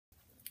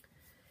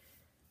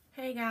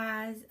Hey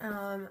guys,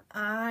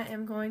 I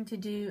am going to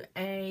do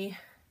a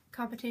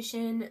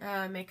competition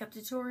makeup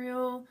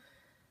tutorial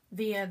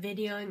via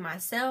videoing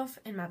myself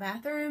in my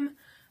bathroom.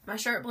 My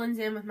shirt blends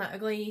in with my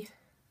ugly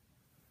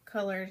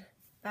colored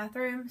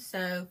bathroom,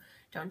 so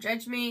don't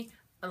judge me.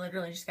 I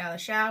literally just got out of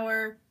the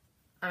shower.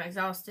 I'm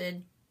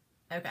exhausted.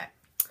 Okay.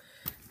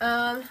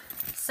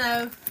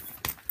 So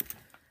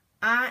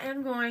I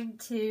am going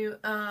to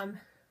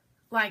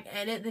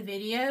edit the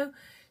video,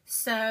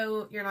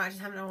 so you're not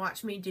just having to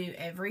watch me do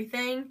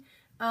everything.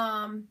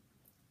 And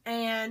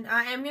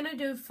I am going to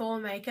do full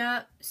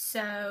makeup,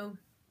 so,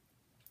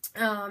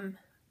 don't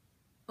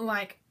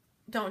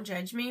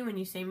judge me when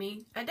you see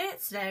me at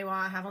dance today while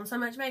I have on so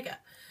much makeup.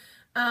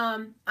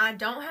 I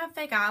don't have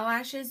fake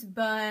eyelashes,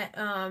 but,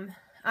 I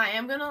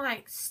am going to,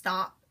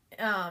 stop,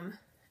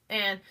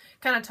 and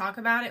kind of talk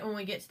about it when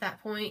we get to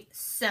that point.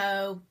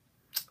 So,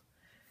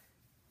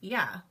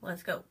 yeah,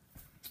 let's go.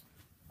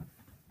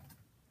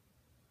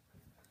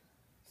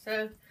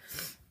 So,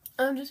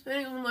 I'm just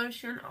putting on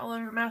lotion all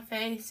over my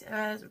face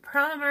as a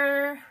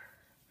primer.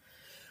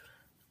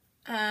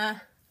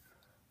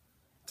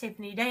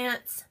 Tiffany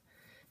Dance.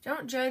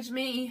 Don't judge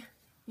me.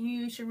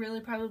 You should really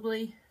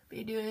probably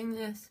be doing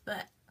this,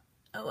 but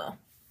oh well.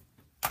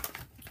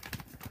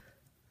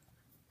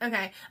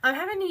 Okay, I'm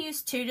having to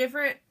use two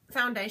different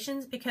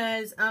foundations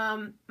because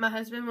my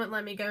husband wouldn't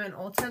let me go in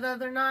Ulta the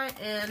other night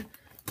and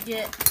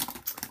get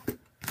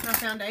my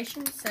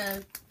foundation, so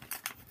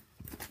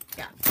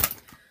yeah.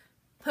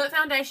 Put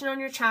foundation on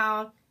your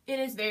child. It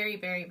is very,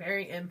 very,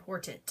 very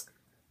important.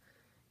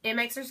 It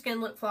makes their skin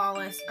look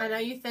flawless. I know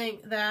you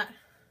think that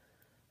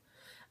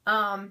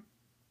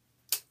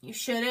you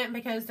shouldn't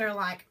because they're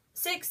like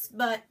 6,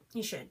 but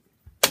you should.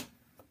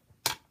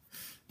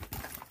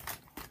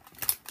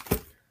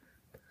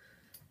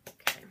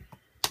 Okay.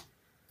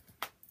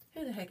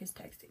 Who the heck is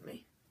texting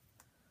me?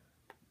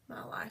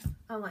 My life.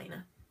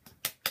 Elena.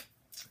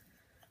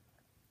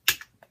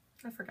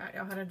 I forgot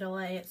y'all had a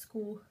delay at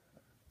school.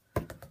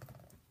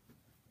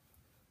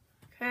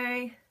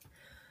 Okay,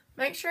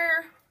 make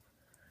sure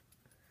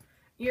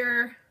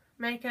your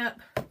makeup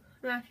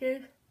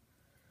matches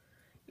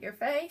your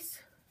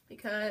face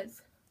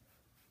because,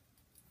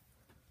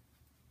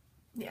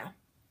 yeah,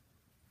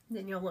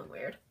 then you'll look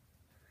weird.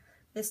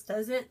 This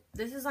doesn't,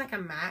 this is like a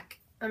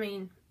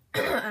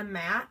a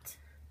matte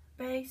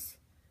base,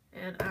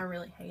 and I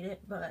really hate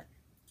it, but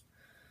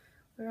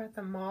we were at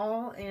the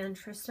mall and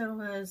Trista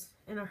was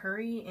in a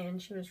hurry and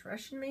she was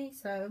rushing me,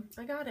 so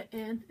I got it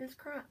and it's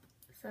crap,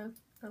 so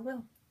I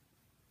will.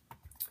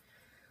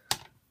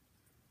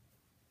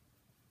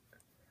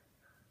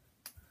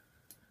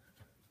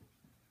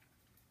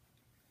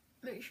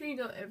 Make sure you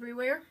go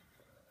everywhere.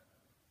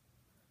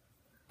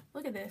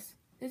 Look at this.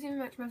 It doesn't even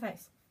match my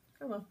face.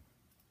 Oh well.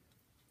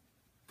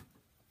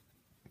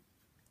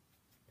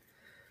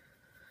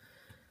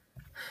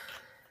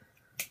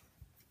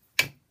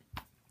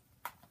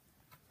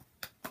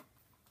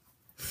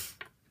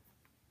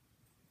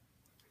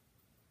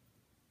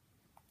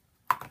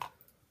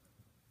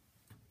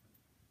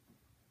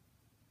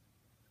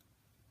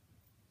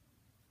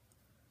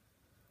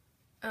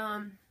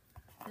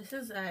 This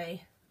is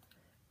a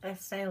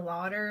Estee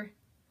Lauder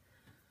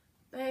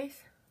base.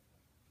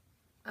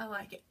 I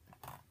like it.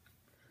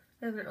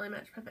 Doesn't really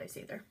match my face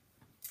either.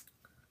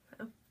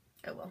 Oh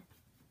well.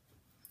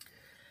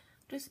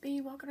 Just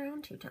be walking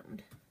around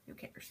two-toned. Who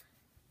cares?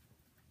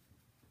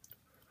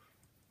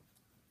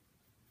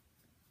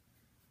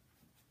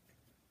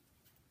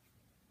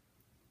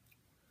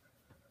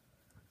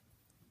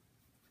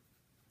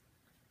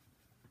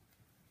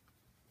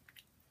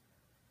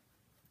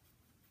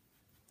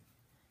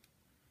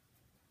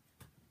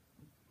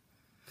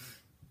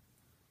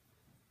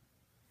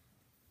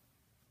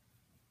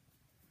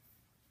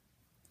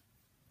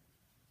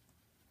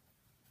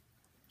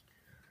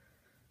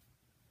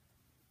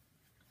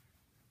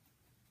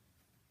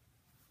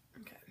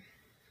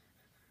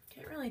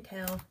 Can't really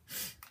tell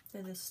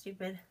in this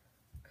stupid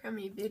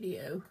crummy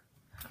video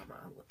how my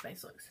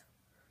face looks.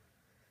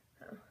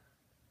 So,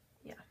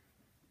 yeah.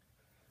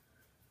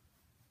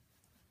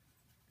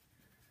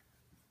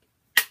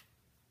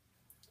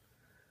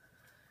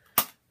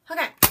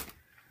 Okay.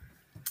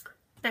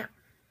 Now,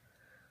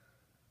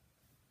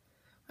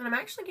 when I'm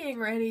actually getting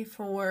ready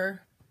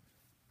for,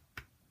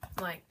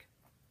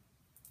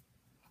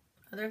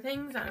 other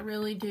things, I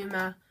really do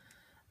my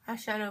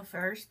eyeshadow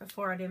first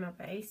before I do my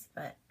face,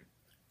 but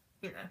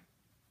you know,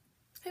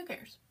 who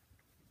cares?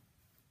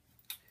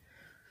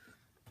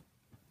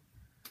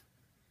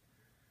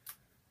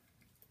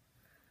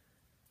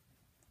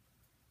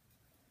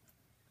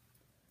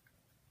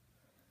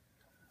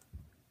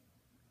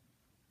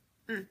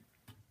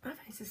 My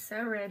face is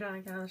so red when I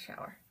get out of the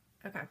shower.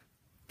 Okay.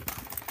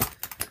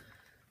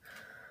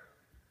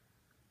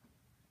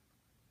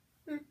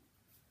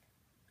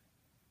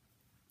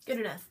 Good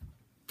enough.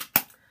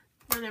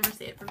 You'll never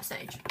see it from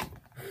stage.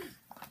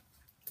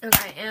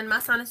 Okay, and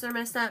my sinuses are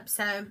messed up,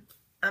 so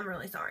I'm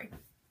really sorry.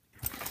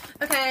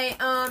 Okay,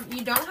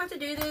 you don't have to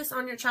do this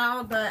on your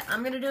child, but I'm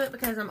going to do it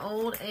because I'm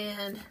old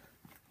and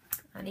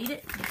I need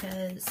it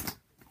because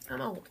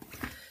I'm old.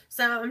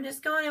 So I'm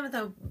just going in with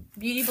a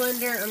beauty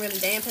blender. I'm going to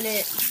dampen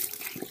it.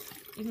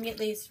 You can get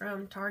these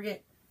from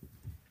Target,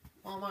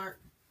 Walmart,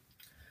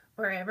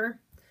 wherever.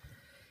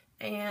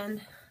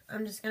 And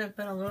I'm just going to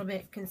put a little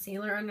bit of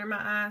concealer under my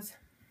eyes.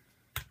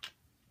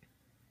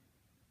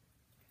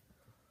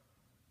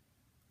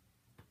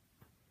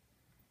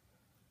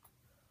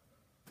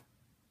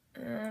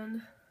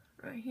 And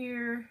right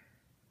here.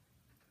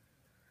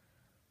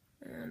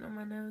 And on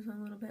my nose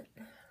a little bit.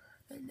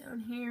 And down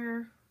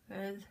here,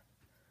 because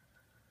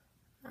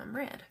I'm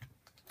red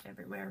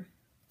everywhere.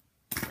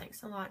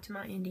 Thanks a lot to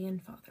my Indian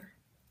father.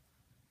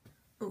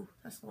 Ooh,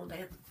 that's a little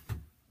damp.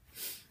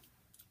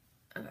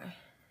 Okay.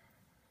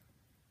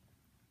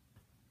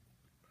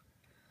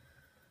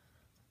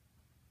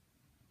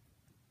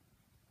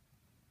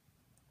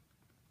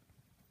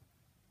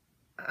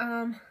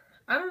 I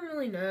don't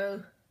really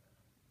know,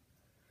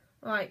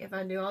 like, if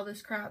I do all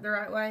this crap the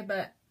right way,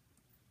 but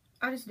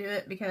I just do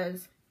it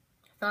because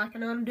I feel like I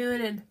know what I'm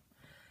doing, and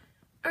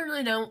I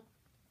really don't.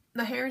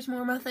 The hair is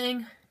more my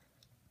thing,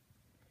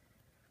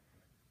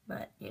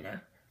 but, you know,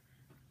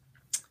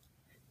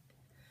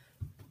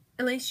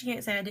 at least you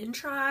can't say I didn't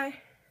try.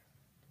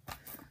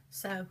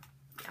 So,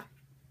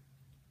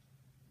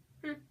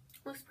 yeah.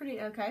 Looks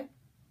pretty okay.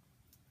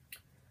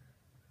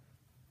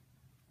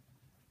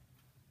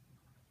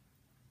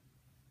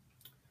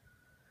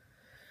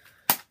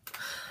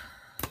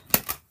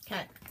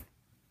 Okay,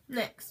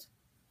 next,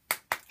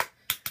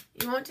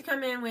 you want to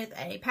come in with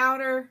a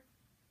powder.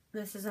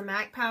 This is a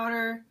MAC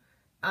powder.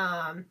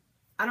 I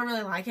don't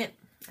really like it.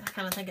 I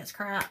kind of think it's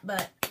crap,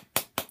 but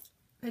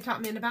they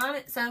taught me into buying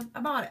it, so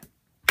I bought it.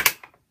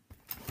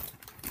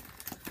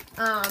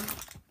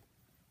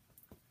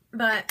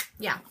 But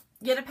yeah,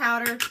 get a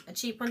powder. A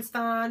cheap one's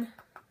fine.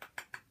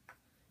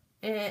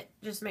 It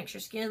just makes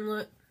your skin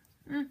look,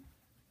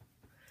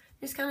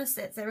 just kind of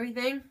sets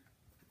everything.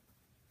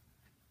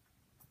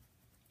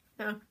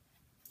 So,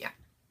 yeah.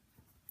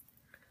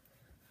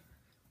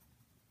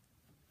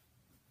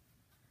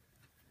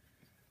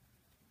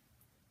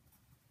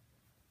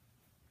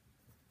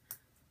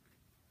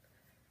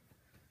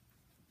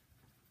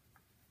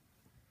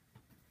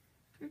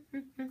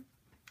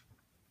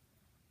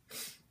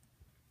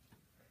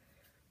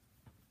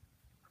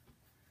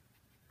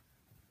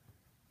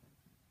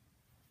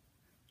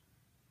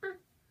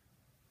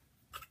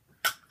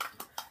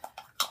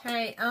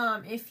 Okay,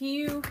 if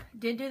you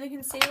did do the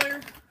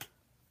concealer,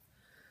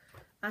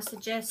 I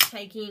suggest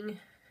taking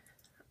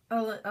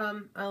a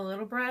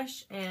little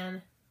brush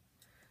and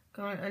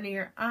going under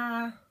your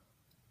eye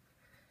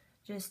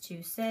just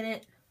to set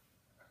it.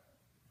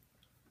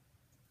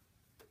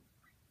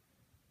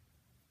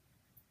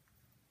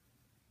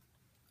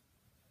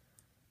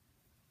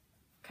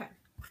 Okay.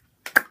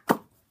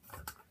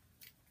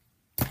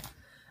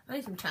 I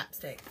need some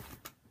chapstick,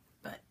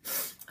 but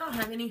I don't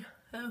have any.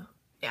 Oh,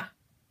 yeah.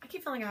 I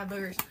keep feeling like I have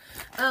boogers.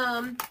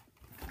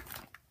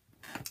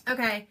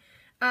 Okay.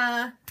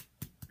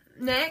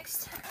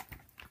 Next,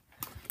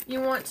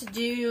 you want to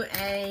do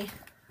a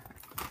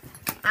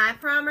eye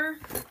primer.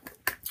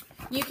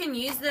 You can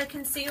use the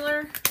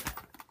concealer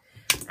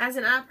as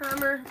an eye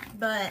primer,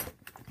 but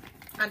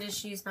I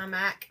just use my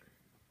MAC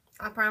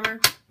eye primer.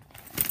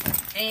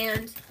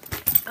 And,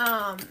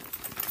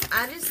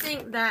 I just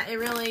think that it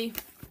really,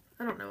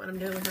 I don't know what I'm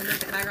doing with my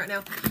makeup bag right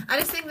now. I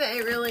just think that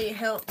it really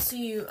helps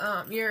you,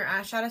 your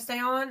eyeshadow stay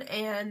on,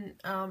 and,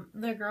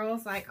 the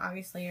girls, like,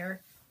 obviously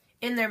are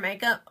in their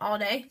makeup all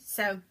day,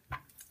 so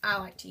I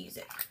like to use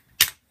it.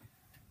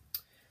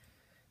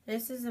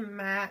 This is a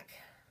MAC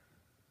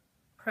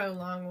Pro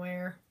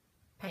Longwear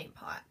paint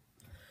pot,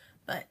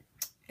 but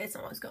it's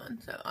almost gone,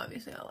 so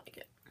obviously I like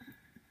it.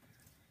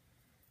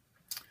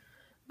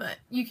 But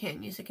you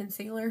can use a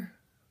concealer.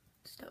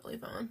 It's totally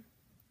fine.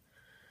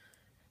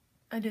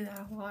 I do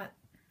that a lot.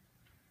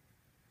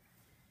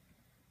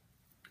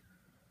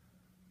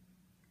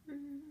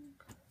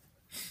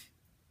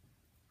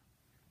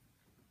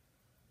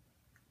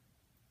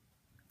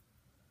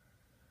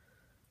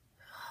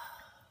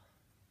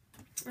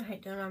 I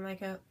hate doing my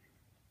makeup.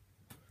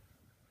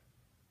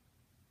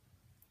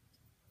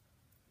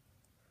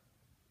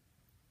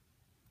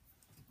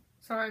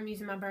 Sorry I'm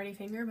using my birdie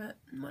finger, but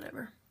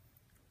whatever.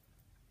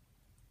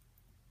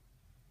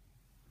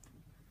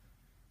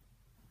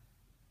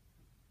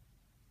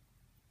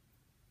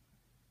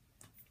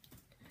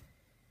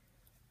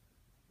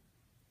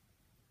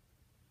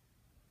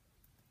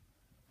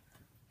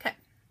 Okay.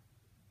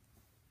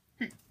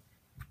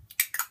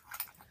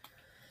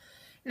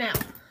 Now,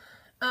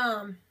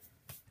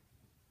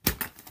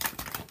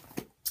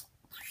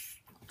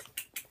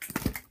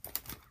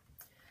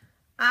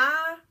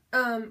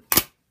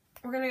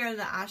 we're gonna go to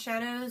the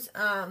eyeshadows.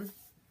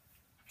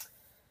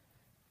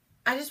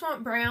 I just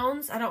want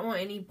browns. I don't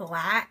want any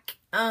black.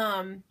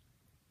 Eyeshadow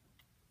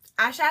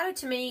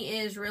to me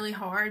is really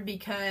hard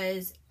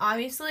because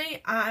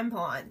obviously I'm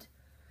blonde.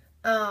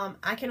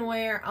 I can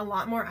wear a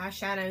lot more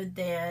eyeshadow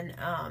than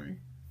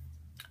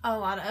a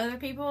lot of other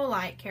people,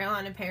 like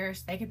Caroline and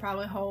Paris. They could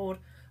probably hold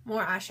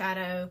more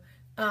eyeshadow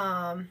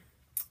But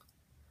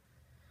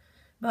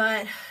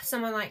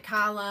someone like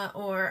Kyla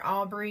or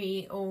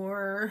Aubrey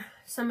or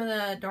some of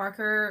the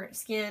darker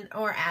skin,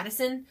 or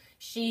Addison,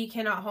 she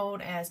cannot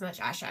hold as much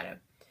eyeshadow.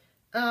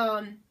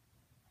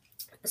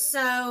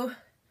 So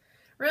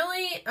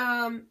really,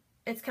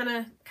 it's kind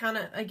of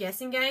a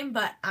guessing game,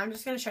 but I'm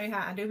just going to show you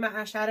how I do my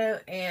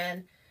eyeshadow.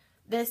 And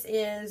this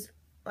is,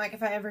 like,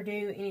 if I ever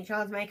do any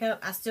child's makeup,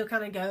 I still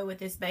kind of go with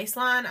this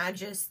baseline. I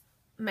just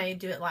may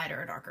do it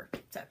lighter or darker.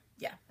 So,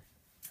 yeah.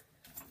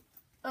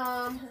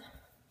 My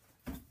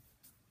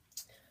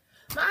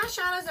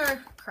eyeshadows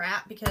are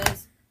crap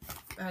because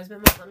my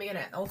husband won't let me get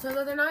at Ulta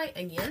the other night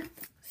again.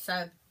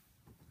 So,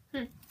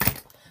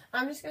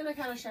 I'm just going to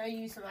kind of show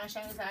you some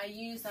eyeshadows that I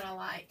use that I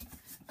like.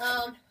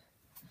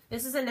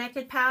 This is a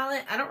Naked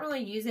palette. I don't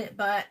really use it,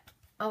 but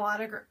a lot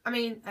of,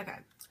 okay.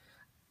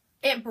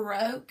 It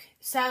broke,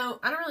 so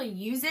I don't really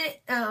use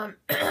it, but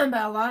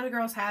a lot of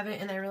girls have it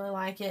and they really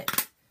like it.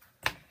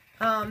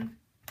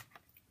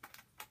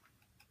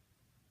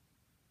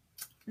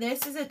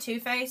 This is a Too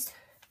Faced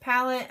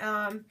palette.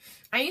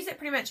 I use it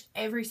pretty much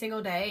every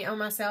single day on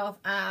myself.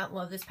 I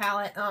love this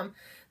palette.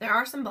 There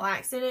are some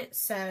blacks in it,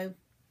 so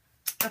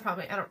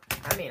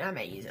I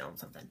may use it on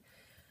something.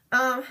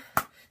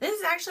 This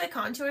is actually a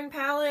contouring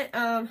palette,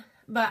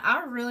 but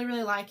I really,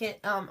 really like it,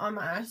 on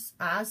my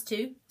eyes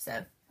too,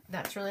 so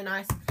that's really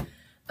nice.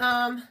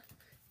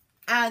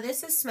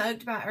 This is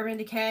Smoked by Urban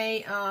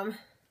Decay.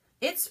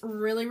 It's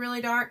really,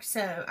 really dark,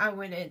 so I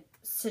wouldn't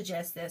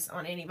suggest this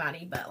on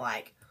anybody but,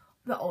 like,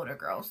 the older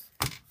girls.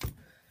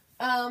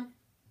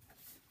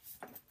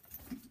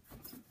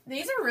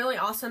 These are really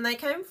awesome. They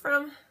came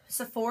from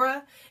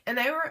Sephora, and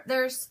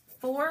there's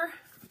 4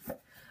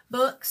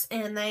 books,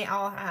 and they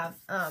all have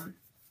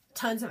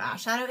tons of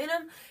eyeshadow in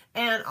them.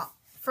 And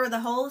for the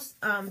whole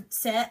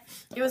set,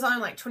 it was only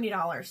like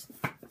 $20.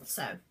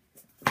 So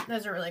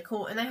those are really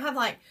cool. And they have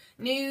like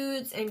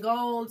nudes and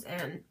golds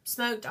and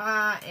smoked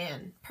eye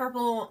and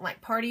purple, like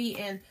party,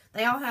 and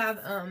they all have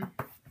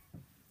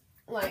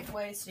like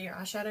ways to do your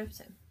eyeshadow.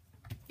 So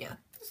yeah,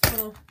 just a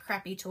little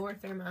crappy tour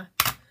through my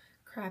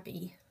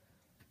crappy,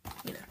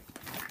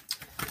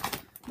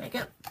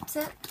 makeup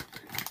set.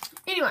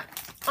 Anyway,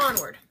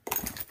 onward.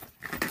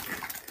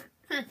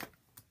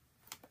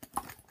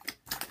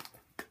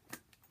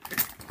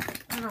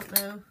 I don't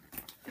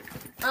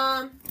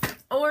know.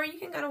 Or you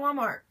can go to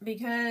Walmart,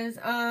 because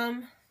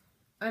I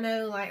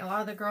know, like, a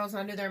lot of the girls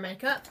when I do their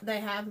makeup, they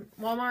have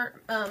Walmart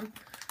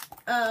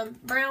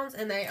browns,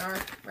 and they are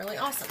really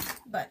awesome.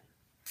 But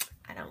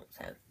I don't,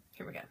 so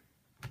here we go.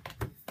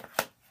 I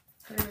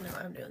don't even know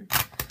what I'm doing.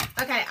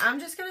 Okay, I'm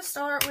just gonna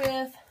start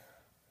with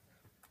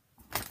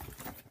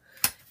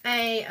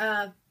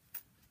a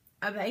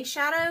base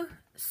shadow.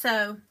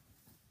 So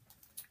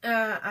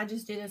I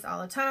just do this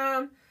all the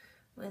time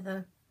with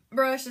a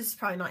brush. This is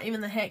probably not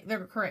even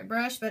the correct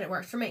brush, but it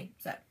works for me.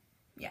 So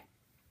yeah,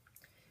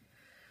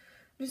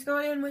 just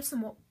going in with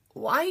some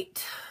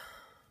white.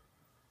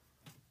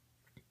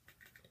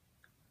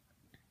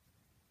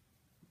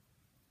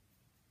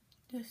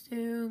 Just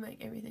to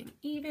make everything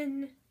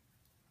even.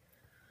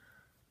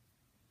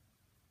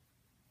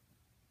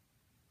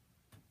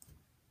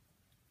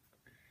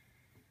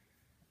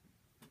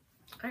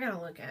 I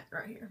gotta look at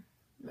right here.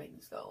 Make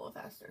this go a little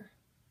faster.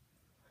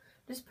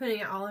 Just putting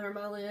it all over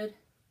my lid.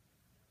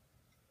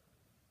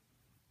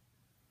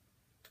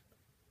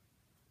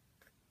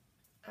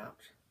 Ouch.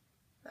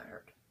 That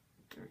hurt.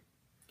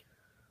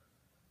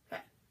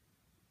 Okay.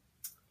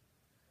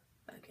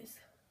 Focus.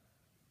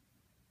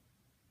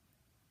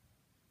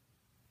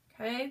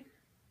 Okay.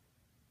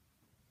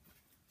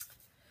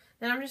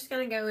 Then I'm just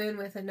going to go in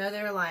with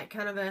another, like,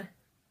 kind of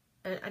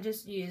I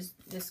just used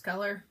this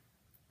color.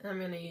 And I'm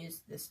going to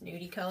use this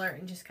nudie color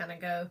and just kind of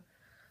go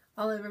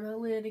all over my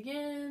lid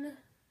again.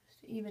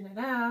 Just to even it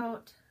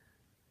out.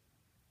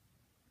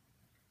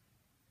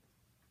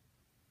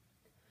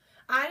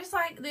 I just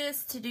like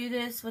this to do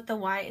this with the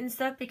white and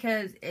stuff,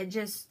 because I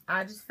just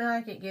feel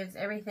like it gives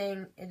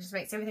everything, it just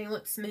makes everything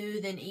look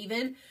smooth and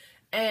even,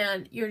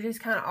 and you're just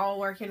kind of all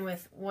working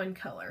with one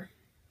color,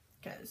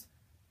 because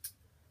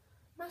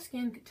my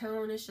skin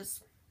tone is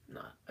just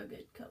not a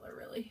good color,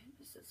 really.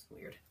 It's just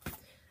weird.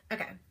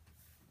 Okay.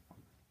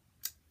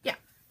 Yeah.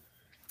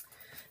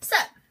 So,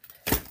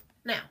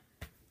 now,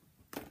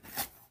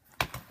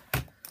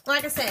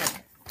 like I said,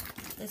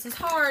 this is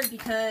hard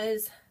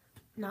because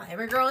not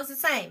every girl is the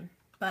same.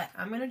 But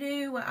I'm going to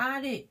do what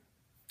I do.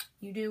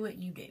 You do what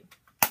you do.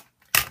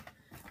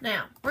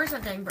 Now, where's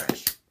that dang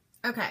brush?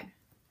 Okay.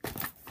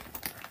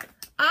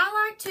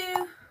 I like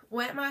to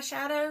wet my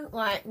shadow,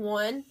 like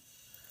one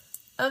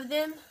of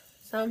them.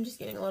 So I'm just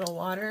getting a little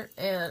water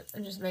and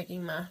I'm just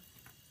making my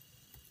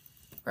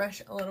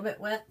brush a little bit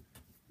wet.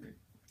 I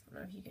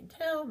don't know if you can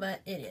tell,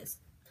 but it is.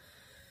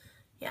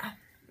 Yeah.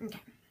 Okay.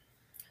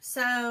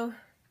 So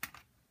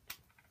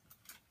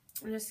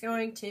I'm just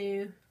going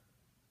to...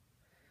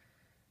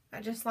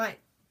 I'm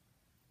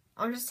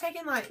just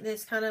taking like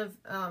this kind of,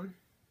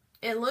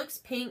 it looks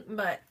pink,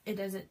 but it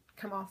doesn't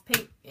come off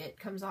pink. It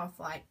comes off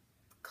like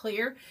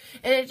clear.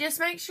 And it just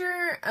makes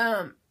your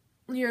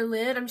your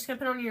lid. I'm just going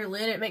to put it on your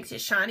lid. It makes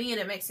it shiny and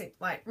it makes it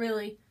like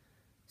really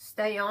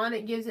stay on.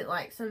 It gives it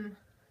like some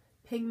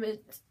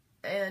pigment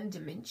and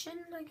dimension,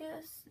 I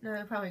guess.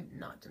 No, probably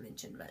not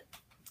dimension, but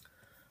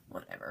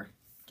whatever.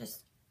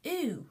 Just,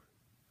 ew.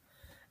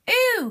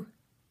 Ew!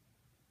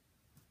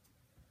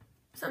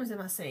 Something's in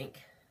my sink.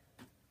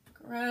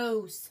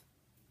 Gross.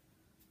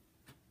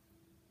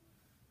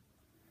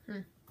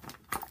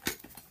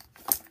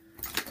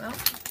 Well, I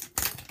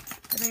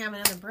think I have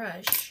another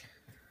brush.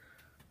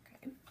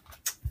 Okay.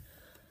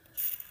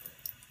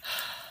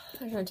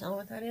 I'm gonna tell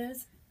what that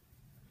is.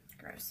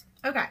 Gross.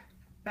 Okay,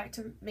 back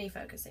to me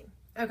focusing.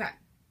 Okay,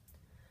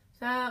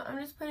 so I'm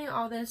just putting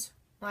all this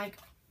like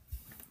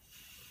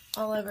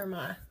all over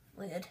my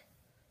lid,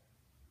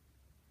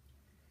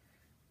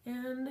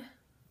 and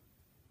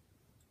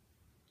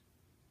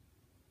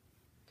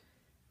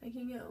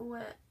making it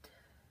wet.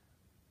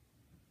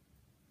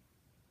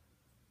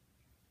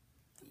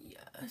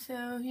 Yeah,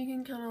 so you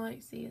can kind of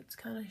like see it's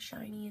kind of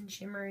shiny and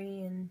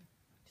shimmery, and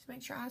just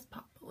makes your eyes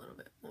pop a little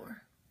bit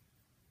more.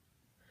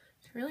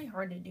 It's really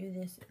hard to do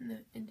this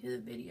into the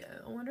video.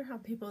 I wonder how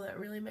people that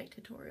really make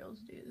tutorials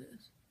do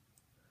this,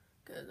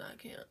 because I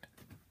can't.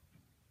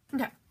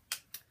 Okay.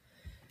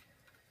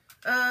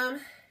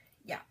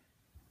 Yeah.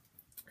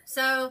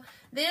 So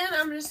then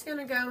I'm just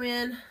gonna go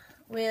in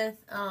with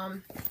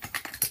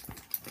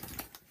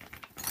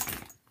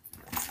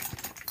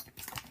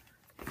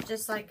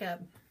just like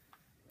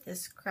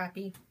this crap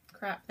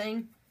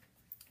thing.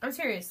 I'm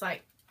serious,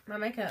 like my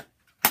makeup,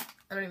 I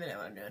don't even know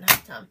what I'm doing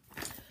half the time.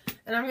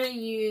 And I'm going to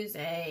use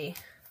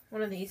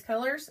one of these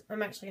colors.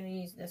 I'm actually going to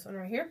use this one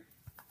right here.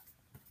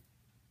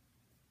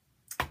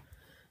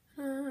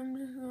 I'm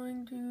just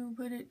going to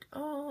put it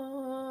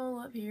all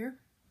up here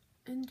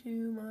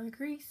into my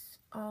crease,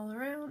 all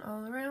around,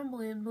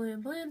 blend,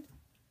 blend, blend.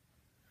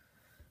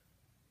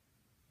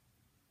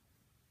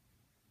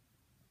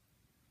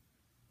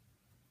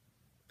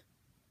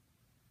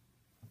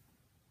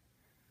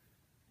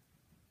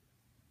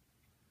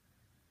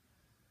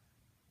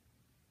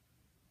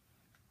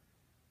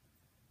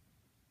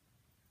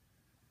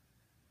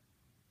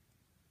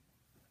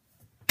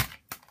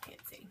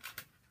 Can't see.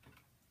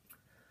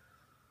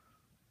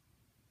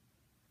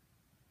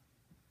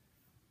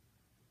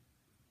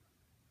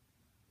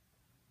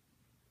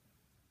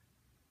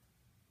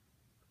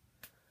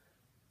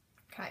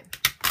 Okay,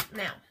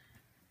 now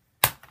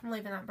I'm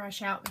leaving that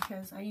brush out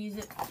because I use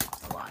it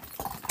a lot.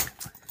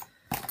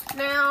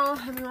 Now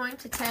I'm going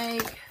to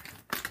take,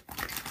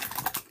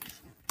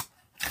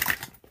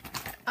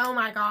 oh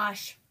my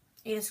gosh,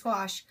 eat a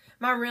squash.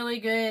 My really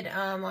good,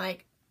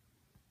 like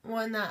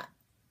one of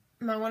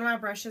my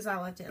brushes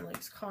I left in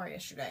Luke's car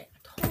yesterday.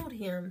 I told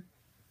him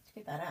to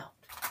get that out.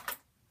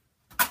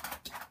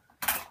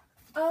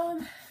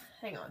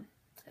 Hang on.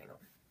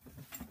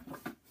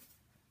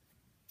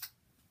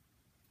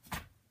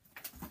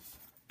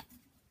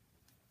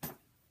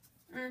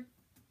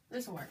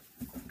 This will work.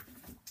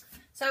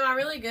 So my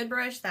really good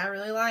brush that I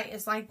really like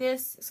is like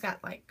this. It's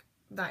got like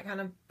that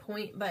kind of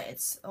point, but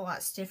it's a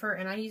lot stiffer,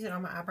 and I use it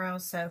on my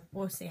eyebrows, so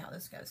we'll see how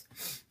this goes.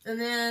 And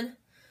then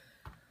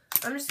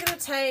I'm just going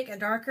to take a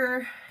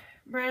darker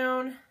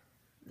brown,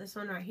 this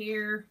one right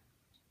here,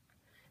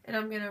 and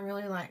I'm going to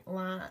really like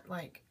line,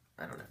 like,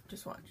 I don't know,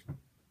 just watch.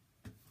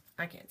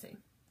 I can't see.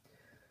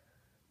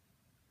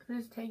 I'm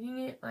just taking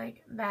it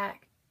like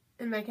back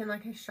and making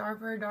like a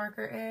sharper,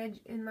 darker edge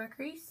in my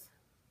crease.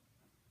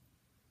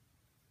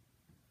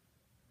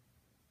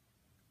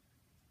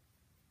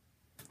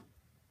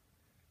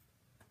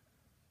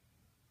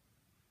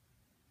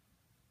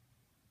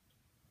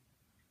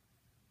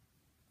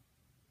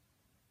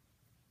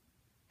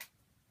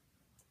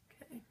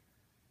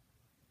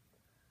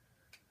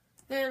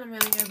 Then I'm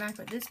going to go back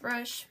with this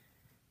brush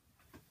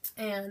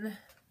and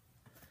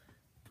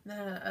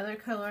the other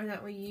color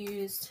that we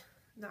used,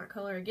 that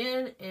color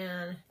again,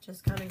 and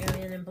just kind of go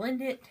in and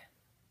blend it.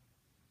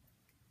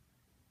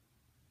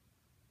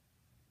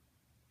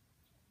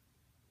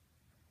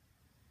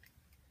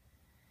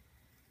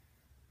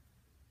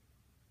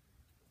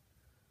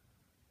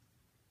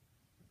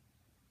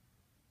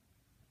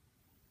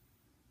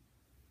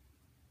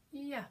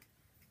 Yeah,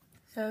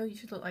 so you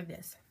should look like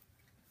this.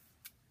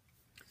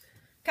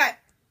 Okay.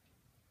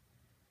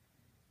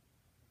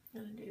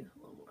 I'm going to do a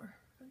little more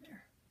right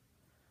there.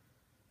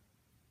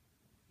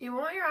 You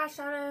want your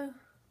eyeshadow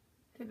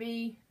to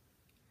be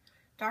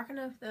dark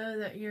enough, though,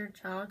 that your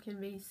child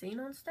can be seen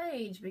on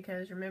stage,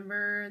 because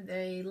remember,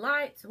 the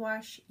lights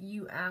wash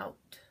you out.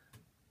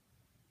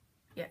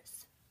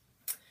 Yes.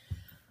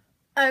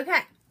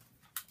 Okay.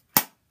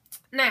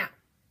 Now,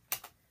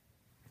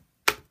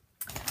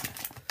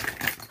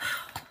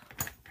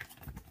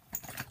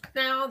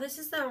 this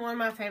is one of my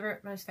most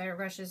favorite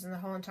brushes in the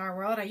whole entire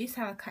world. I used to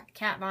have a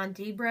Kat Von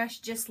D brush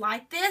just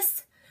like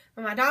this,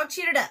 but my dog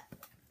chewed it up.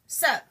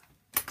 So,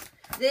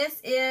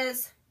 this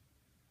is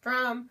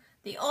from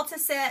the Ulta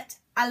set.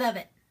 I love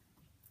it.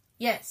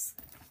 Yes.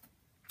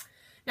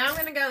 Now I'm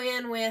going to go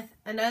in with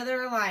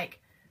another like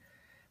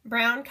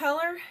brown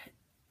color,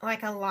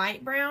 like a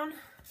light brown.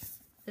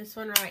 This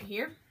one right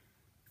here.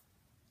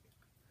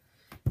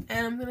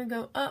 And I'm going to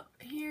go up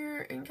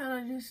here and kind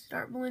of just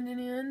start blending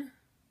in.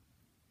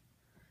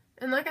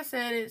 And like I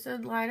said, it's a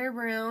lighter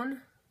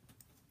brown.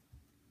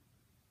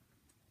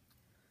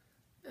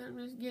 And I'm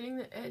just getting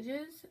the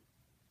edges.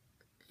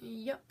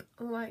 Yep,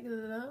 like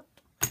that.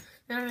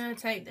 Then I'm going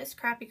to take this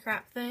crappy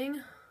crap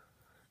thing.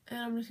 And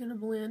I'm just going to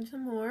blend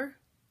some more.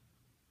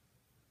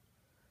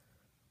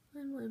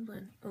 Blend, blend,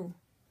 blend. Oh,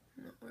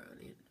 not where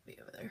I need it to be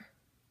over there.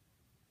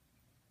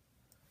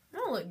 I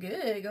don't look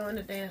good going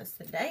to dance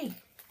today.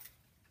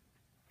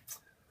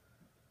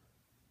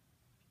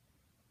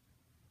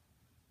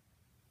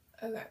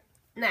 Okay,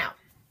 now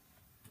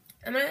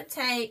I'm going to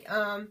take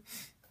a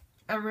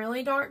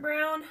really dark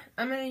brown.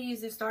 I'm going to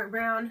use this dark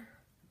brown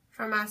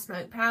from my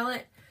smoke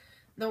palette.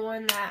 The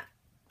one that,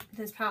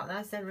 this palette that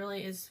I said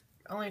really is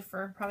only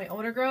for probably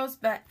older girls.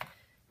 But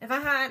if I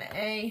had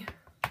a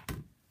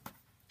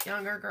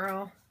younger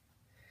girl,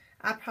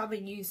 I'd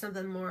probably use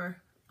something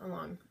more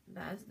along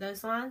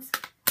those lines.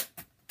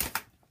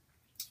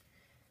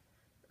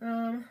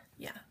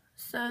 Yeah.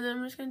 So then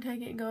I'm just going to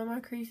take it and go in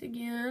my crease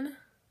again.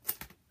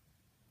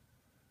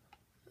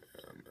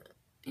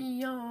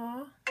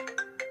 Yeah.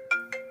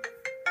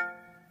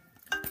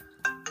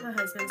 My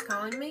husband's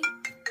calling me.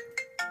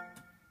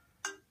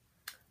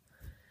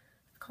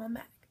 Call him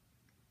back.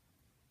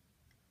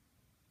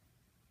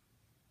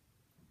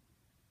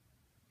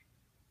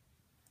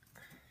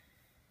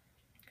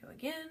 Go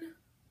again.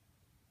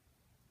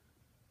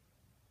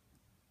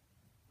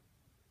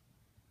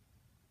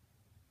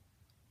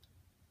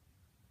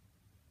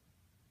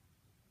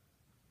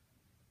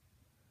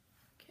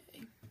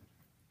 Okay.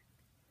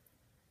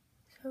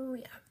 So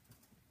yeah.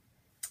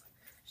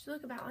 Should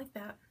look about like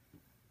that.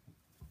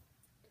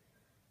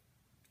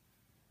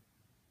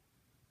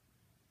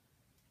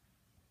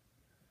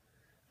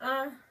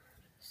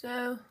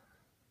 So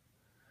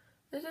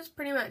this is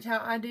pretty much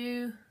how I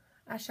do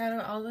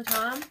eyeshadow all the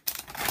time.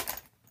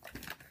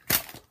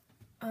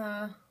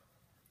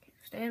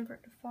 Stand for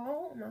it to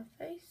fall on my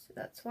face.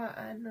 That's why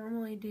I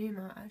normally do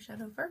my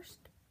eyeshadow first.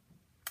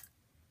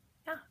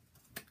 Yeah.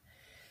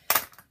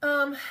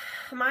 I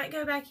might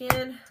go back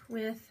in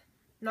with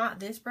not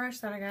this brush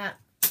that I got.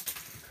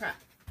 Crap.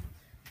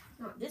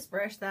 Not this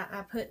brush that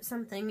I put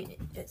something.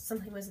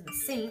 Something was in the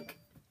sink.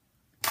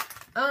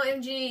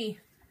 OMG.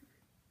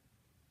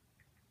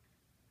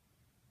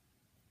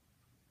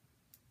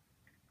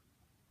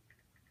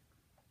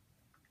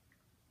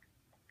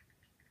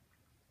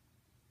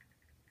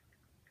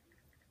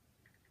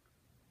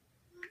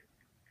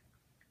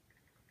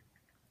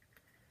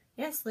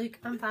 Yes, Luke,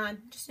 I'm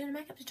fine. Just doing a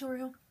makeup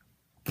tutorial.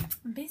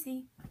 I'm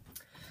busy.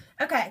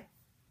 Okay.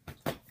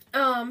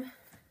 What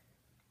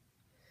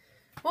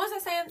was I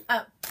saying?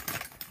 Oh.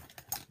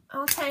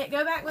 I'll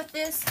go back with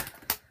this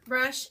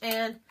brush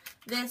and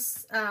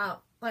this, like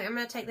I'm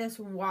going to take this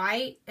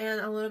white and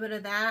a little bit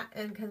of that,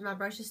 and because my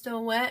brush is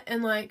still wet,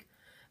 and like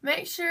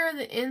make sure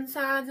the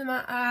insides of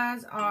my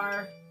eyes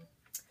are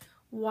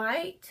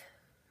white,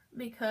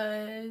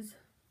 because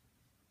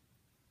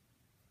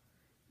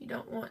you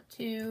don't want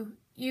to,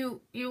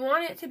 you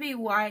want it to be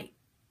white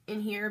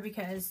in here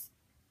because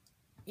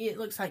it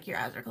looks like your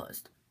eyes are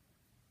closed.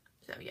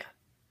 So yeah.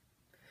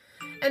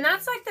 And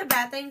that's like the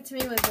bad thing to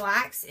me with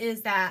blacks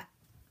is that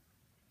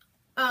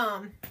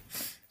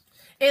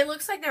it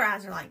looks like their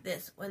eyes are like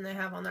this when they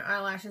have on their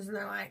eyelashes, and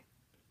they're like,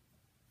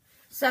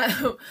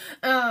 so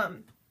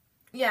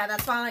yeah,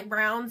 that's why I like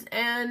browns,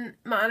 and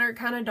mine are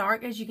kind of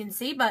dark as you can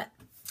see, but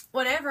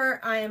whatever,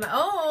 I am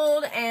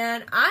old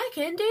and I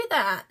can do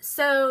that.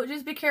 So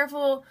just be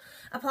careful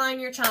applying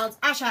your child's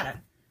eyeshadow.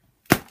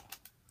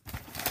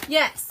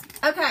 Yes.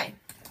 Okay.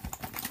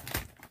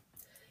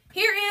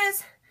 Here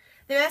is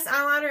the best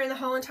eyeliner in the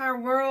whole entire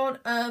world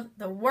of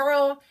the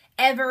world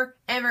ever.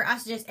 I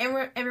suggest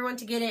everyone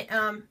to get it.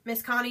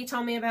 Miss Connie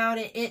told me about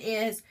it. It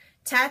is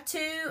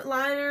Tattoo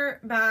Liner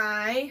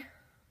by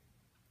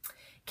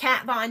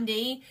Kat Von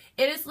D.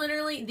 It is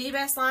literally the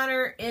best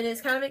liner. It is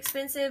kind of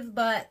expensive,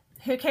 but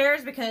who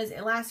cares, because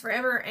it lasts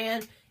forever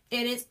and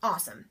it is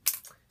awesome.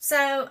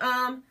 So,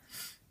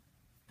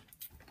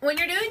 when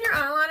you're doing your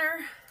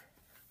eyeliner,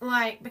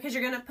 like, because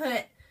you're going to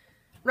put,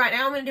 right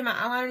now I'm going to do my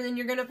eyeliner, then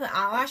you're going to put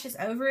eyelashes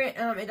over it.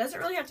 It doesn't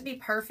really have to be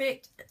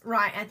perfect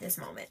right at this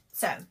moment.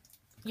 So,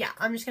 yeah,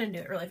 I'm just going to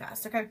do it really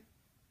fast, okay?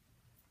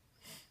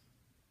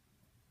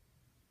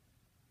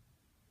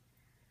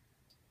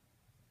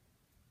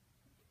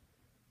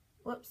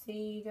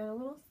 Whoopsie, got a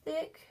little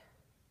thick.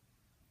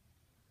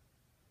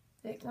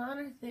 Thick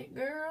liner, thick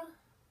girl.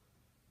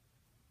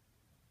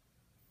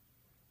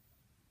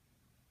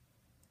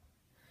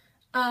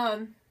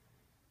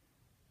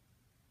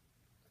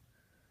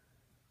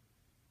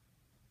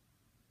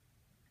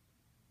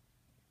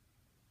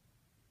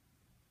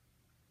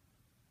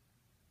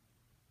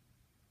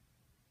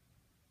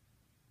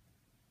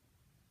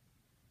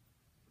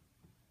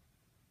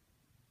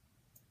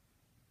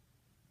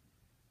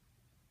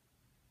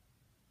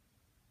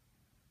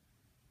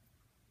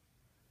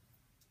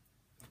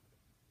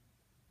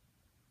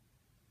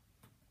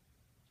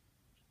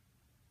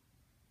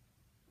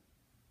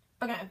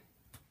 Okay,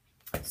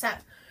 so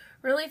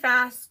really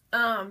fast.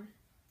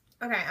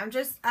 Okay,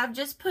 I've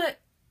just put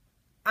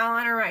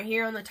eyeliner right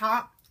here on the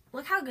top.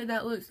 Look how good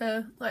that looks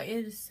though. Like,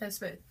 it is so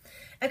smooth.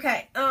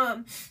 Okay,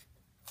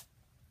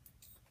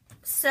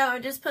 so I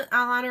just put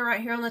eyeliner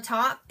right here on the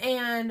top,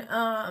 and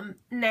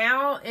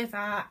now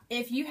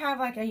if you have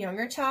like a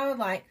younger child,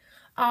 like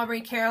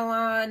Aubrey,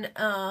 Caroline,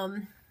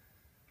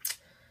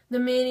 the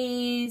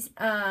minis,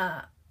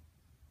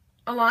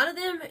 a lot of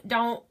them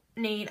don't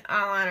need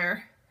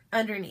eyeliner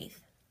underneath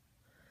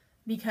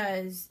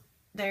because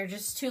they're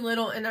just too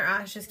little and their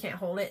eyes just can't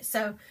hold it.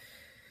 So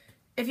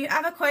if you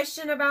have a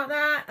question about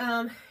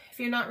that, if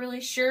you're not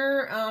really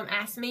sure,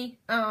 ask me.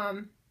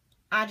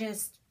 I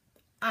just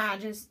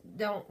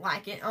don't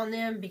like it on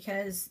them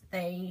because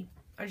they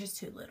are just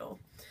too little.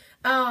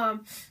 And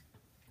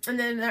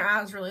then their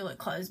eyes really look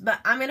closed. But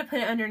I'm going to put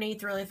it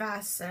underneath really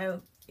fast,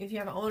 so if you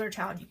have an older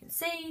child, you can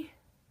see.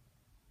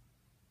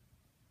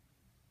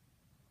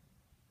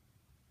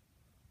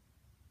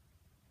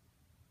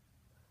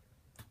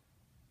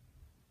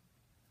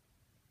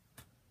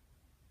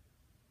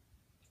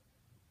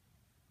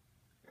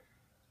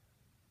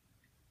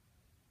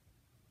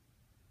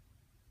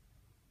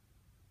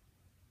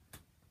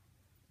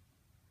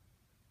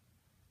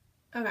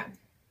 Okay,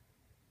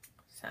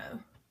 so,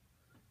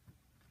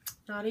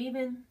 not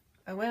even.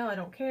 Oh well, I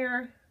don't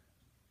care.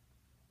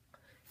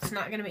 It's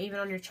not going to be even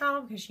on your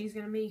child because she's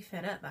going to be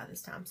fed up by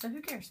this time, so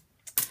who cares?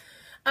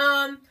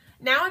 Now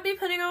I'd be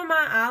putting on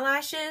my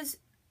eyelashes.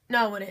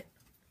 No, I wouldn't.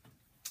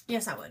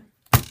 Yes, I would.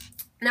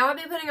 Now I'd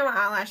be putting on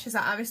my eyelashes.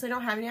 I obviously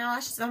don't have any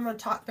eyelashes, so I'm going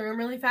to talk through them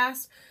really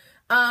fast.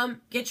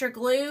 Get your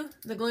glue.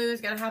 The glue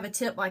is going to have a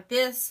tip like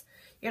this.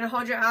 You're going to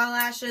hold your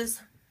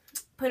eyelashes,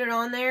 put it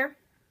on there.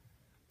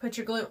 Put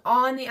your glue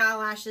on the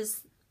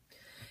eyelashes.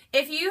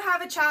 If you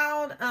have a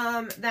child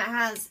that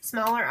has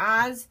smaller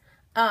eyes,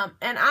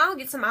 and I'll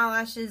get some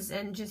eyelashes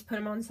and just put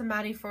them on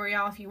somebody for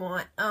y'all if you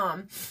want.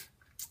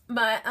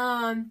 But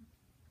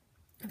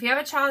if you have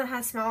a child that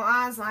has small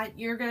eyes, like,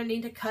 you're going to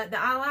need to cut the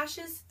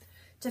eyelashes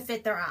to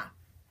fit their eye.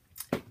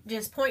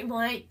 Just point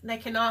blank. They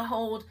cannot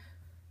hold,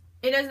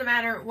 it doesn't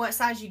matter what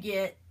size you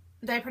get,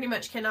 they pretty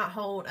much cannot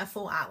hold a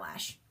full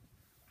eyelash.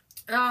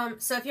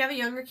 So if you have a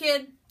younger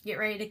kid, get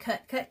ready to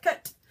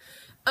cut.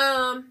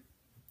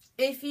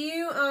 If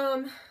you,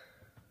 I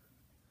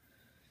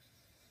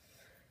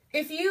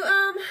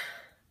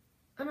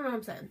don't know what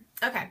I'm saying.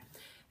 Okay.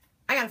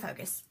 I gotta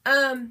focus.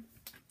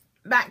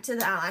 Back to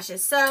the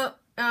eyelashes. So,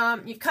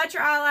 you cut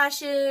your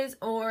eyelashes,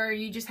 or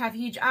you just have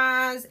huge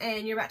eyes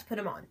and you're about to put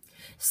them on.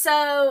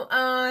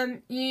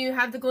 So, you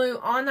have the glue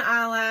on the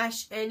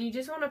eyelash and you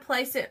just want to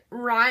place it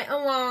right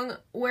along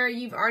where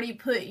you've already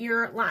put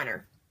your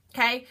liner.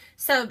 Okay,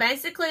 so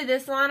basically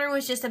this liner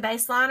was just a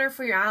base liner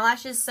for your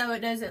eyelashes, so it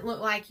doesn't look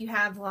like you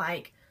have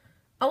like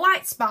a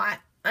white spot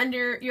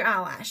under your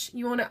eyelash.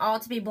 You want it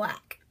all to be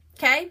black.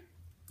 Okay,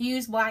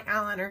 use black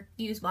eyeliner,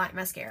 use black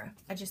mascara.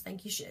 I just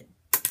think you should,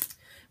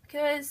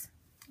 because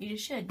you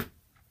just should.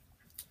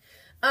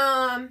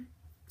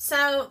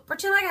 So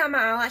pretend like I have my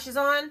eyelashes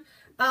on.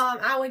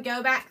 I would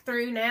go back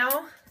through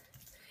now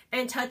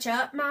and touch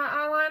up my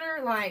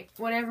eyeliner, like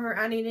whatever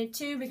I needed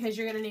to, because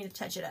you're gonna need to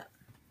touch it up.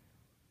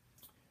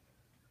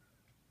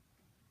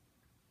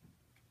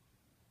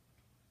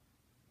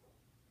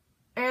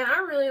 And I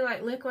really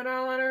like liquid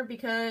eyeliner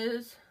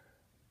because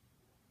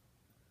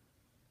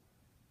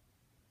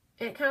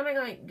it kind of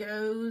like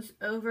goes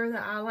over the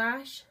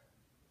eyelash.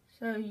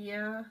 So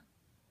yeah.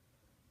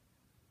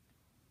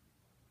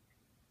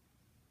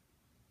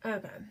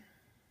 Okay.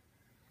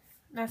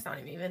 That's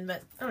not even,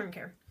 but I don't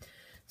care.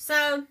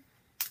 So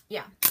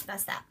yeah,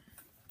 that's that.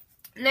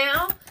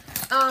 Now,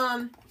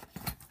 I'm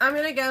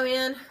going to go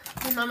in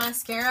with my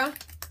mascara.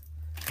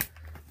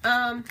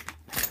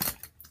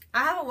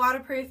 I have a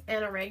waterproof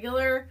and a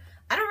regular.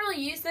 I don't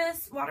really use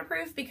this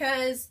waterproof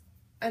because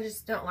I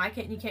just don't like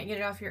it and you can't get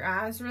it off your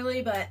eyes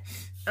really. But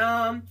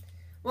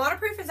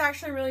waterproof is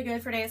actually really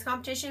good for dance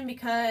competition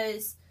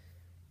because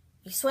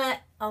you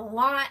sweat a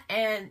lot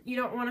and you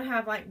don't want to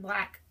have like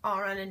black all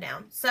running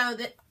down. So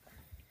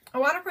a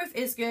waterproof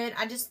is good.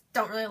 I just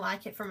don't really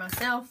like it for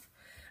myself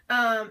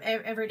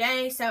every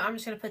day. So I'm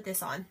just going to put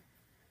this on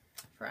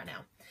for right now.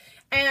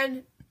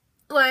 And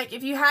like,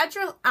 if you had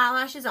your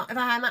eyelashes on, if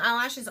I had my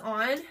eyelashes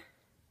on,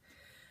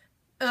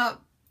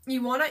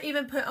 you want to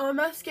even put on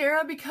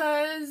mascara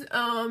because,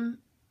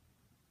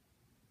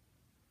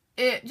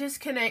 it just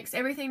connects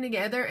everything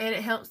together and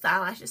it helps the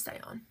eyelashes stay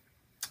on.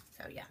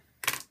 So, yeah.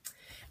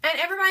 And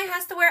everybody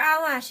has to wear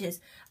eyelashes.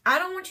 I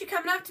don't want you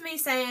coming up to me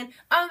saying,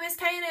 oh, Miss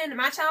Kanan,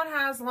 my child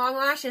has long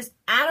lashes.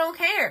 I don't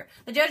care.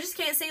 The judges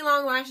can't see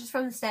long lashes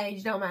from the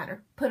stage. Don't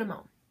matter. Put them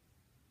on.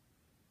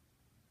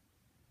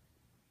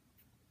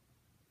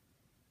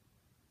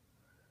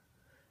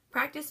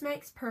 Practice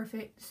makes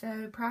perfect,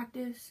 so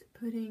practice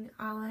putting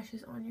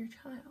eyelashes on your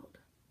child.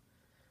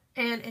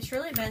 And it's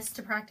really best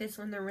to practice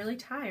when they're really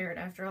tired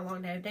after a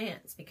long day of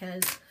dance,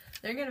 because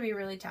they're going to be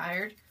really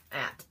tired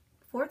at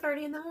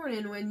 4:30 in the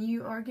morning when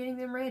you are getting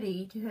them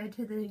ready to head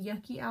to the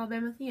yucky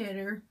Alabama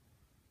Theater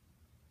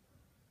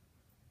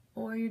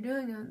or you're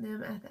doing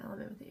them at the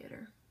Alabama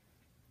Theater.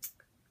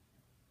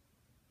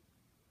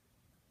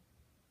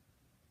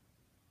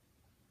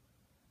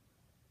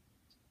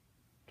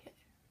 Okay.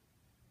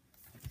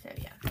 So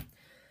yeah.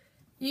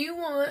 You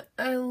want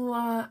a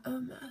lot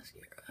of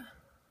mascara,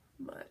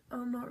 but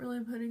I'm not really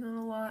putting on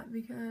a lot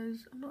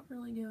because I'm not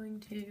really going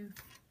to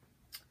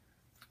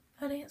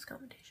a dance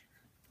competition.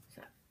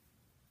 So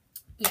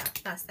yeah,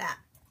 that's that.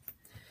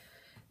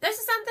 This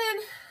is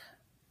something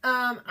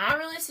I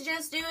really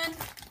suggest doing.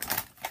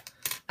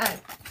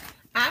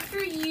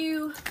 After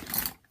you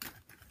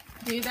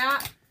do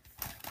that,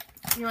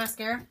 your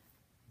mascara,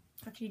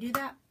 after you do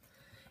that,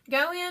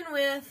 go in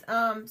with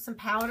some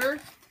powder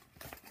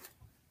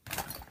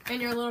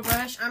and your little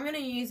brush. I'm going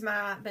to use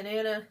my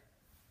banana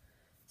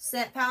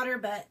set powder,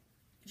 but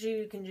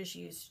you can just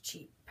use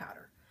cheap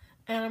powder.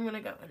 And I'm going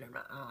to go under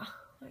my eye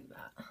like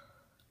that.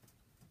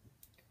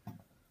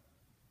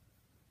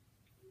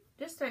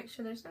 Just to make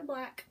sure there's no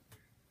black.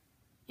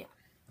 Yeah.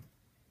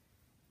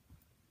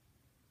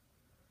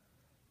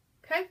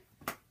 Okay.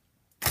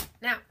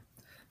 Now,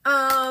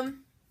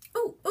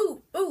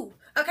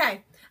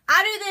 okay.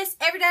 I do this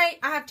every day.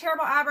 I have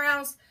terrible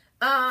eyebrows.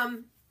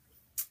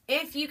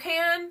 If you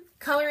can,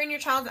 color in your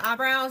child's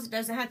eyebrows. It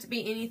doesn't have to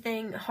be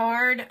anything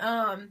hard.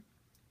 I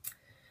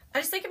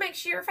just think it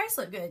makes your face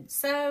look good.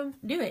 So,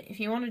 do it if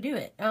you want to do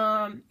it.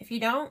 If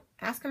you don't,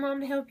 ask your mom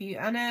to help you.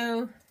 I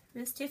know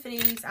Miss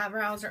Tiffany's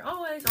eyebrows are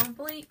always on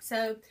fleek,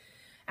 so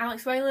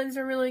Alex Whalen's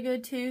are really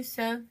good too,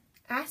 so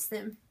ask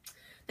them.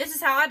 This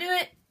is how I do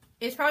it.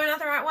 It's probably not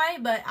the right way,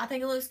 but I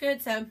think it looks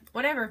good, so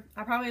whatever.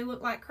 I probably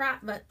look like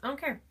crap, but I don't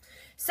care.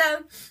 So,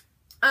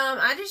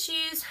 I just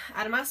use,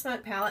 out of my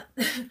smoke palette,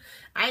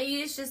 I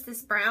use just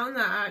this brown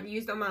that I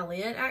used on my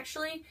lid,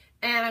 actually,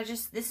 and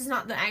this is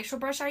not the actual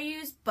brush I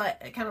use,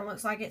 but it kind of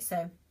looks like it,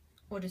 so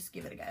we'll just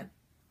give it a go.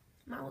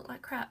 Might look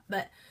like crap,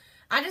 but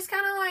I just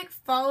kind of like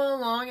follow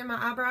along in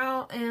my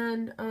eyebrow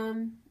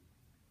and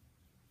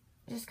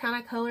just kind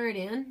of color it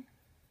in.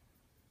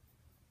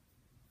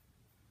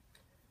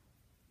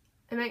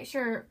 And make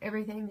sure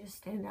everything just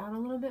stands out a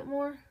little bit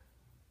more.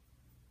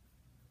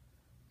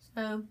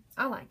 So,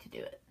 I like to do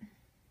it.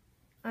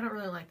 I don't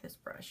really like this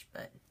brush,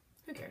 but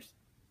who cares?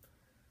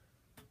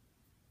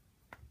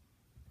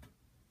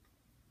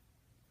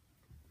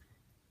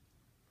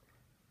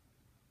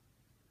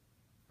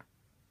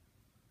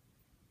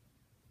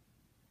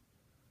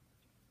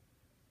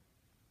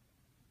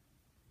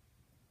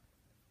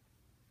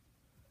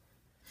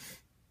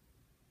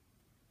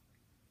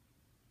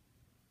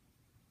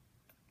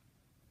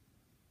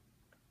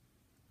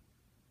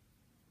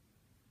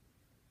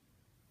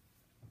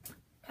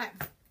 Okay.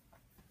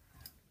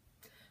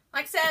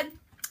 Like I said,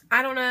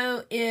 I don't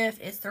know if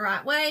it's the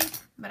right way,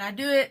 but I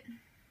do it.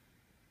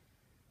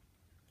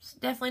 It's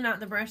definitely not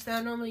the brush that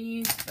I normally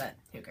use, but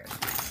who cares?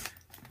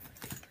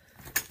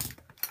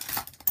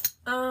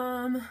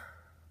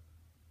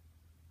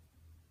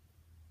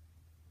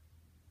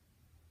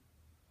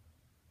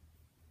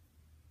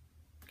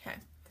 Okay.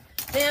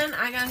 Then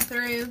I go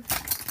through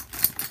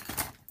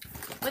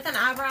with an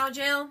eyebrow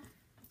gel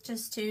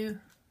just to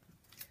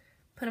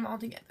put them all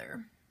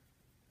together.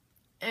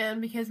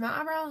 And because my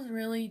eyebrows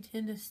really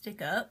tend to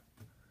stick up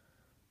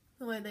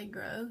the way they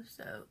grow,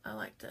 so I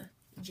like to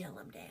gel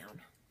them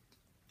down.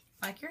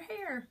 Like your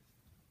hair.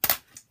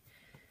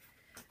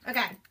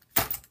 Okay.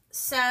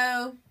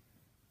 So,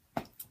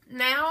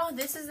 now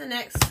this is the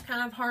next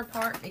kind of hard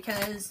part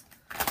because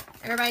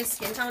everybody's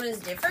skin tone is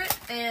different.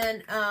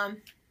 And,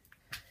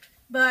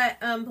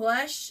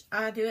 blush,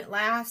 I do it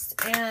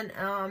last. And,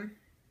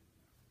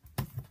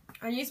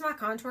 I use my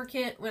contour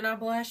kit when I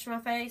blush my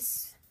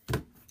face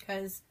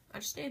because I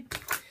just did.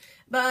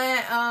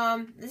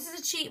 But, this is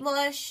a cheap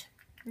blush.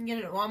 You can get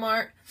it at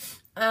Walmart.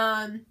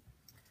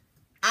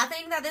 I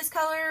think that this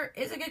color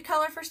is a good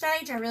color for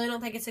stage. I really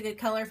don't think it's a good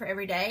color for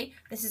every day.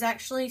 This is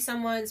actually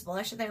someone's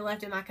blush that they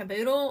left in my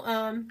caboodle,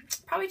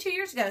 probably 2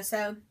 years ago.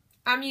 So,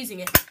 I'm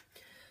using it.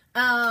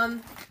 So,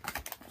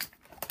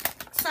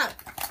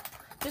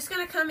 just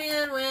going to come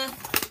in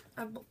with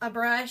a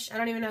brush. I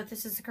don't even know if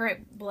this is the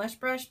correct blush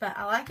brush, but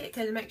I like it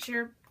because it makes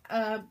your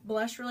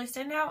blush really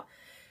stand out.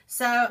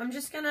 So, I'm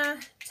just going to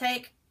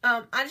take,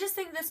 I just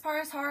think this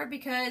part is hard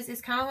because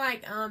it's kind of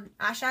like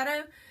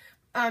eyeshadow.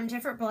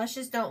 Different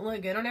blushes don't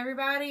look good on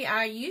everybody.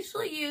 I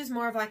usually use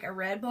more of like a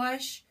red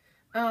blush.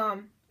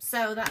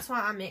 So, that's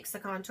why I mix the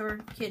contour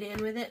kit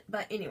in with it.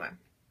 But anyway,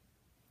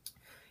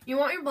 you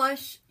want your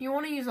blush, you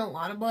want to use a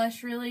lot of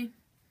blush really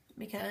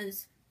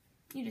because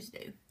you just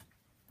do.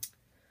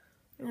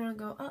 You want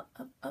to go up,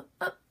 up, up,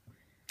 up.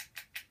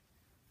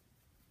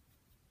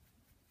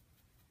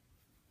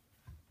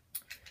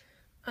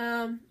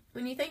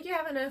 When you think you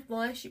have enough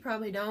blush, you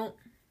probably don't.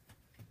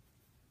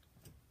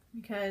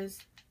 Because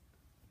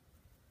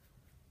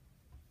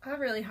I have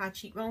really high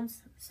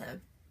cheekbones, so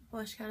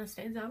blush kind of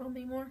stands out on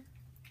me more.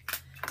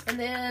 And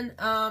then,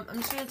 I'm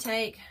just going to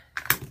take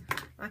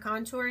my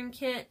contouring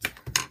kit,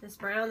 this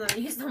brown that I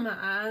used on my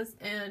eyes,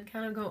 and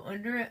kind of go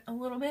under it a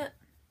little bit.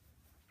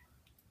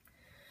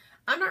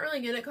 I'm not really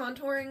good at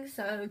contouring,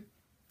 so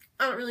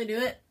I don't really do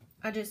it.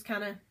 I just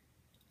kind of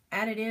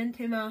add it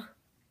into my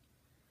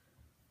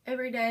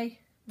everyday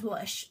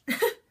blush.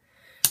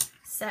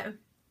 So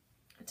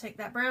I take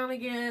that brown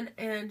again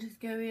and just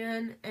go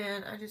in,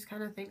 and I just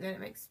kind of think that it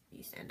makes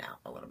you stand out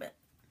a little bit.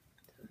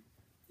 So,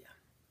 yeah.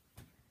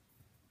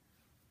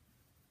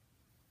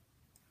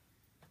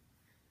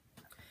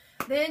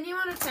 Then you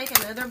want to take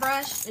another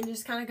brush and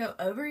just kind of go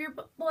over your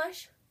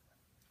blush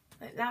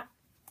like that.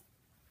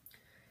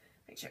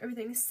 Make sure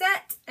everything's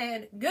set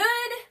and good.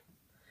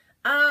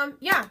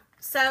 Yeah,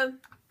 so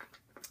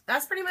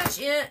that's pretty much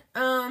it.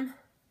 If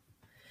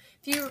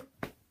you,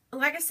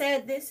 like I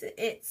said,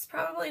 it's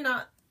probably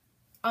not,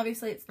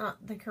 obviously it's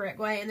not the correct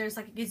way, and there's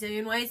like a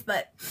gazillion ways,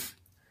 but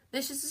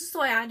this is just the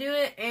way I do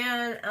it,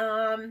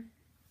 and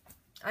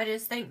I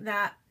just think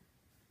that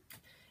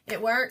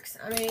it works.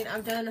 I mean,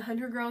 I've done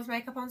 100 girls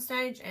makeup on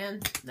stage,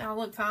 and they all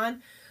look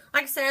fine.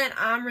 Like I said,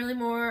 I'm really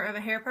more of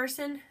a hair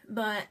person,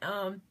 but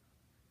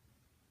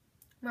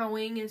my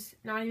wing is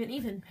not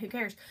even. Who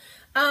cares?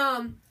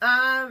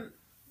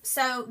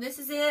 So this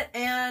is it,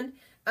 and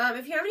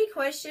if you have any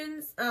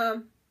questions,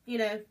 you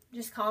know,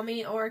 just call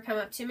me or come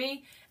up to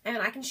me, and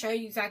I can show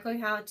you exactly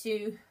how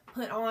to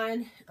put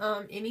on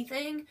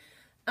anything.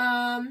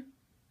 And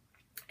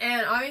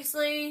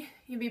obviously,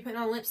 you'll be putting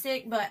on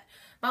lipstick, but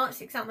my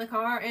lipstick's out in the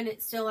car, and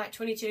it's still like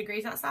 22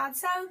 degrees outside,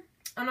 so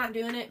I'm not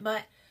doing it,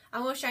 but I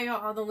will show you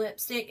all the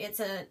lipstick. It's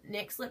a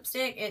NYX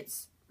lipstick.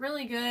 It's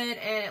really good,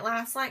 and it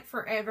lasts like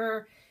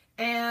forever,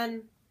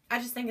 and I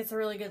just think it's a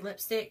really good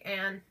lipstick,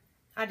 and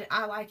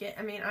I like it.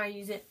 I mean, I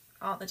use it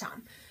all the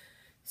time.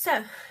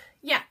 So,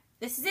 yeah,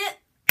 this is it.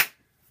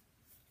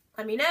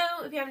 Let me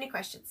know if you have any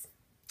questions.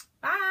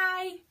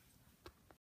 Bye!